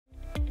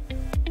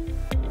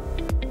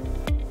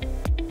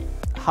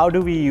How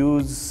do we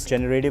use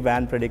generative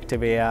and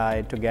predictive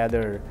AI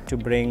together to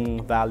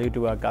bring value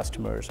to our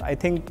customers? I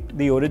think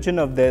the origin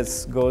of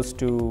this goes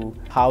to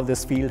how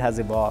this field has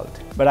evolved.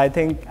 But I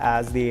think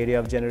as the area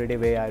of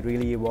generative AI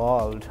really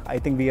evolved, I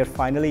think we are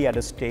finally at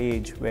a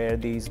stage where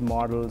these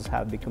models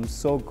have become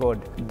so good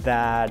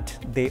that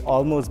they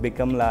almost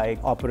become like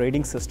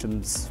operating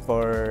systems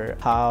for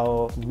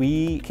how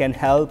we can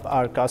help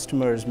our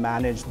customers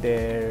manage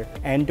their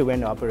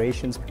end-to-end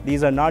operations.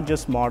 These are not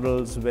just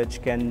models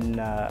which can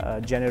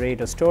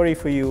generate a story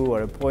for you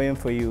or a poem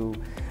for you.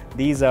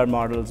 These are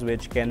models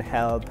which can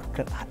help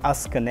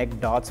us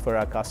connect dots for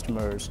our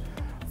customers,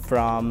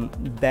 from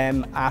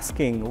them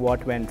asking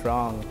what went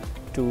wrong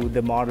to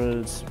the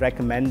models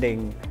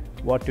recommending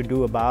what to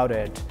do about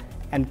it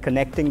and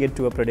connecting it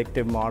to a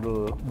predictive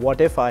model. What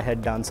if I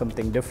had done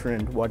something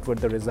different? What would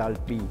the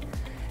result be?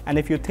 And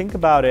if you think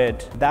about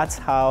it, that's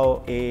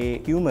how a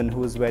human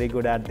who is very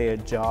good at their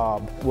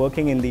job,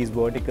 working in these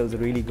verticals,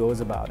 really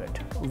goes about it.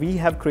 We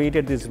have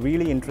created this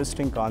really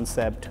interesting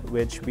concept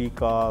which we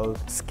call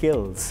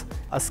skills.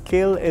 A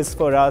skill is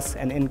for us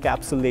an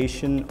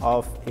encapsulation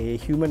of a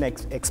human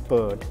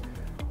expert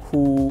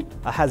who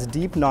has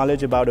deep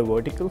knowledge about a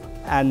vertical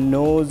and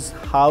knows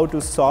how to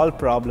solve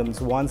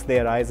problems once they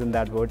arise in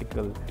that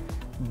vertical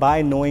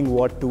by knowing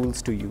what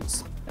tools to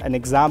use. An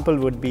example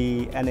would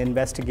be an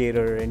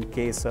investigator in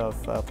case of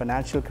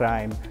financial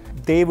crime.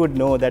 They would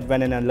know that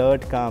when an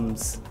alert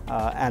comes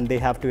and they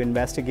have to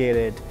investigate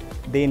it,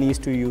 they need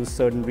to use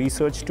certain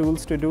research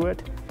tools to do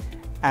it.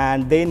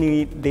 And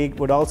they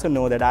would also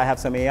know that I have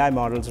some AI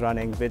models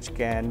running which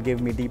can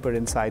give me deeper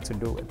insights to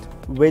do it,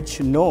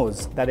 which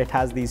knows that it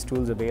has these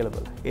tools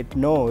available. It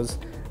knows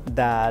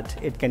that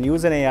it can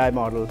use an AI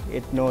model.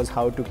 It knows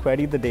how to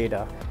query the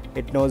data.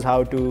 It knows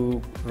how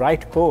to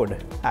write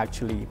code,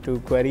 actually,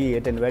 to query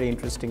it in very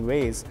interesting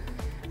ways.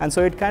 And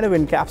so it kind of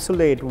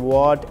encapsulates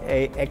what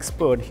an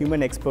expert,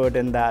 human expert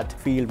in that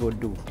field would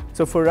do.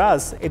 So for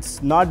us,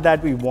 it's not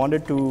that we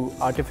wanted to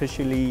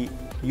artificially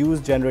use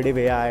generative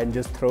AI and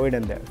just throw it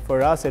in there.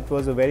 For us, it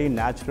was a very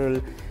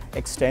natural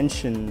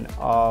extension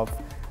of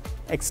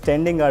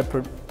extending our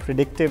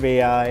predictive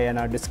AI and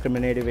our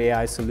discriminative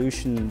AI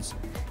solutions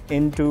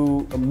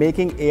into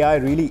making AI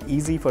really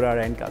easy for our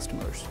end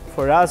customers.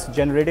 For us,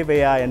 generative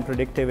AI and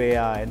predictive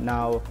AI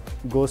now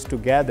goes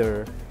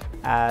together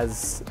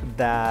as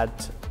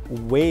that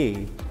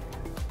way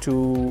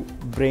to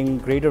bring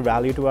greater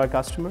value to our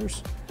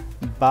customers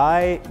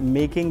by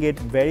making it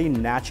very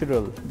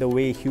natural the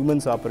way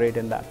humans operate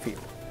in that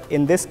field.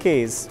 In this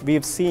case,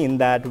 we've seen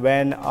that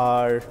when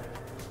our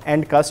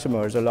end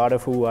customers, a lot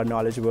of who are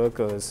knowledge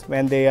workers,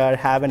 when they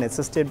have an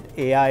assisted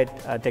AI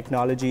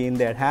technology in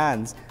their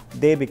hands,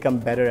 they become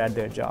better at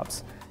their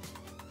jobs.